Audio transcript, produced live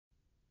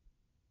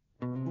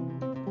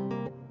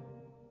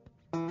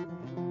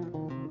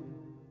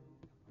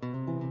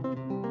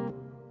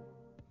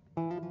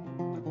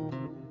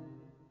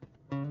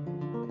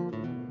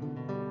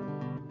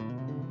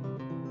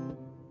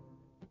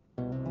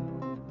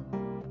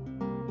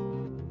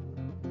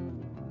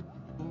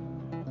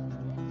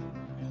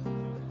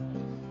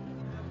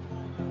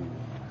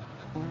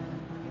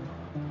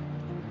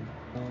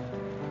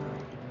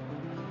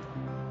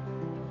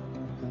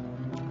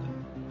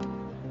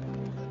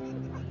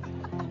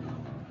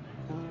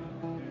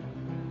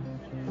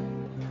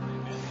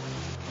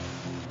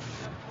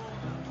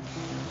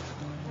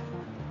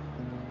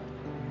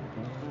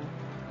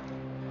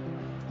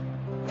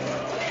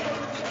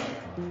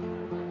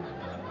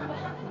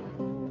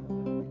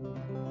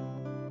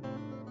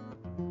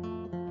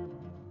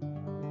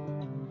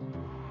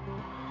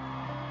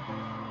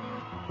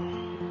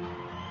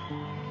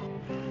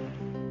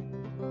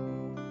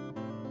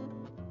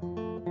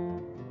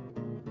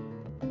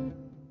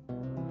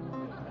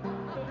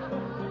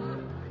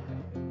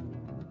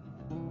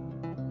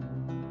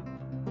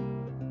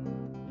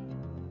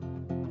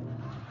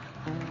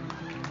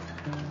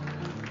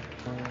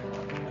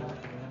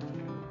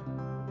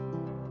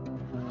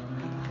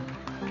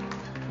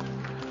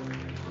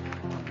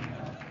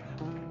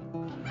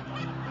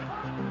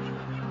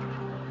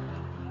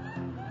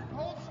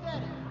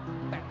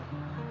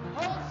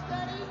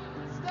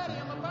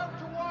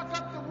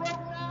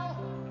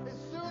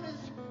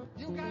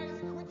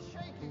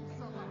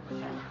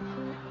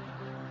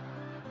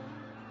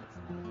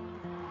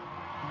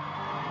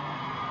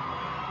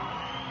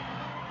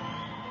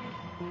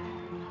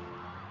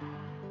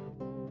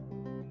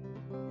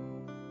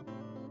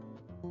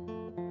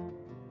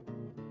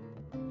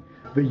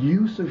The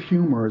use of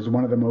humor is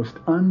one of the most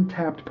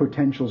untapped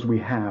potentials we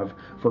have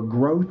for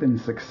growth and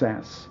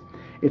success.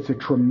 It's a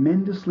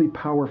tremendously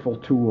powerful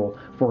tool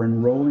for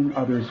enrolling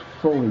others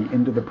fully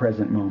into the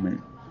present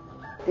moment.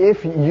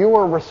 If you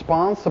are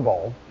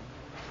responsible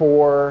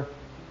for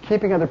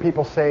keeping other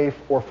people safe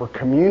or for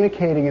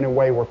communicating in a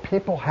way where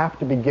people have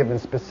to be given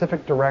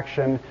specific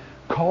direction,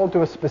 called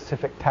to a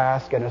specific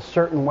task in a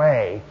certain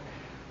way,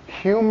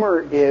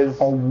 humor is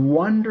a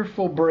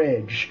wonderful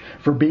bridge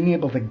for being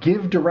able to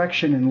give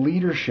direction and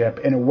leadership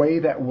in a way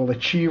that will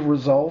achieve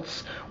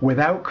results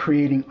without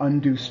creating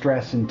undue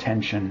stress and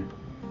tension.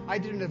 I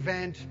did an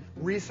event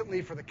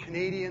recently for the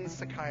Canadian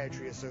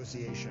Psychiatry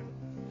Association.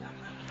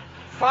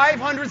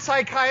 500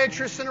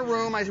 psychiatrists in a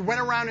room. I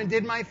went around and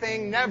did my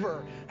thing.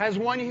 Never has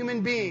one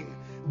human being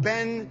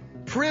been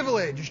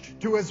privileged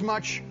to as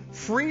much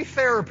free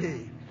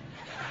therapy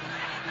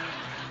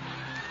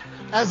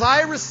as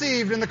I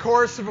received in the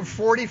course of a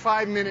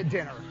 45-minute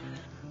dinner.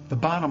 The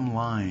bottom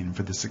line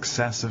for the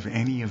success of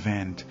any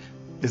event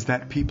is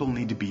that people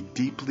need to be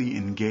deeply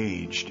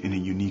engaged in a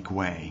unique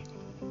way.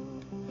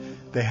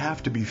 They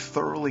have to be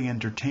thoroughly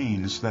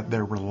entertained so that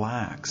they're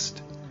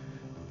relaxed.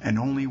 And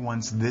only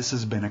once this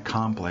has been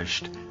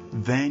accomplished,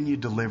 then you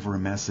deliver a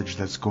message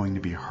that's going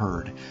to be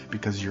heard,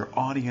 because your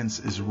audience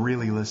is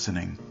really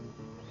listening.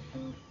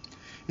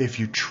 If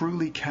you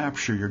truly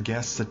capture your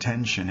guests'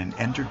 attention and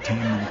entertain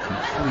them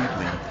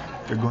completely,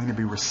 they're going to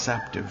be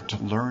receptive to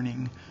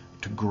learning,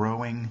 to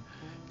growing,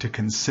 to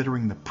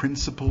considering the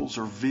principles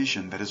or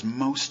vision that is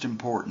most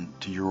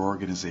important to your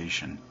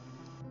organization.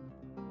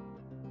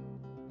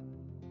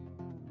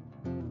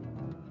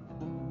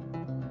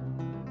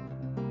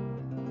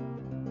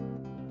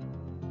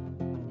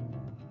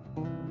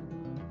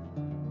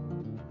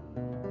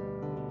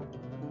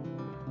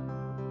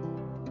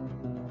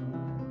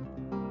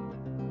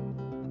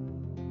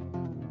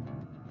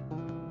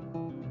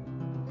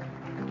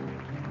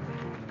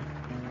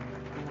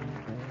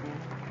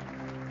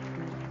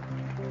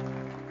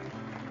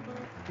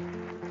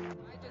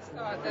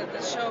 That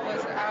the show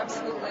was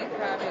absolutely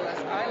fabulous.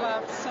 I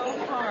laughed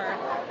so hard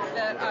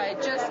that I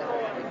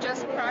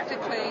just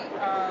practically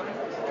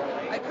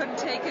I couldn't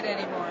take it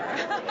anymore.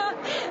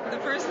 The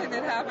first thing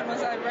that happened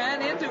was I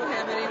ran into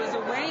him, and he was a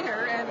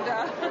waiter,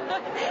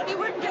 and he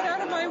wouldn't get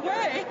out of my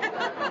way.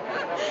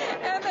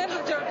 And then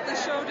the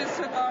show just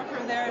took off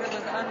from there, and it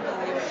was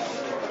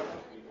unbelievable.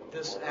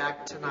 This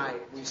act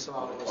tonight we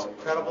saw was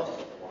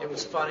incredible. It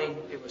was funny.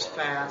 It was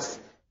fast.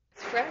 It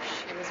was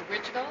fresh. It was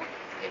original.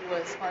 It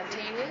was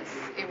spontaneous.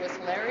 It was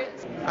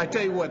hilarious. I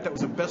tell you what, that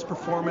was the best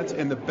performance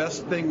and the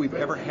best thing we've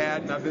ever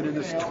had. And I've been in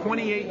this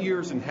 28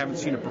 years and haven't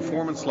seen a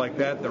performance like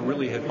that that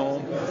really hit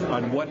home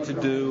on what to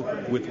do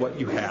with what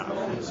you have.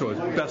 So it's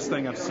the best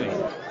thing I've seen.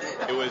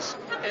 It was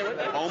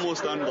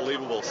almost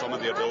unbelievable, some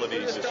of the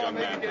abilities this young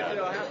man had.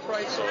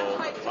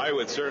 So I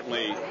would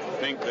certainly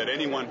think that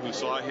anyone who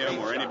saw him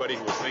or anybody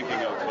who was thinking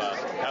of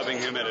having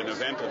him at an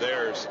event of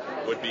theirs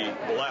would be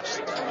blessed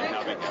in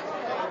having him.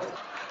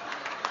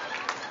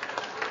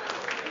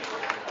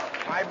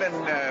 I've been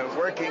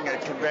working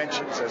at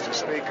conventions as a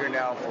speaker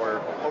now for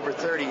over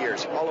 30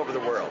 years, all over the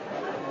world.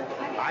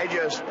 I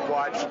just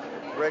watched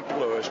Rick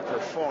Lewis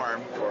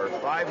perform for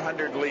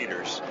 500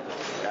 leaders,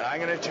 and I'm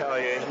going to tell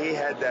you, he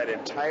had that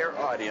entire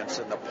audience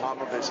in the palm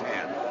of his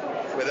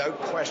hand. Without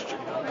question,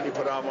 he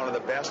put on one of the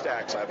best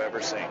acts I've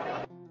ever seen.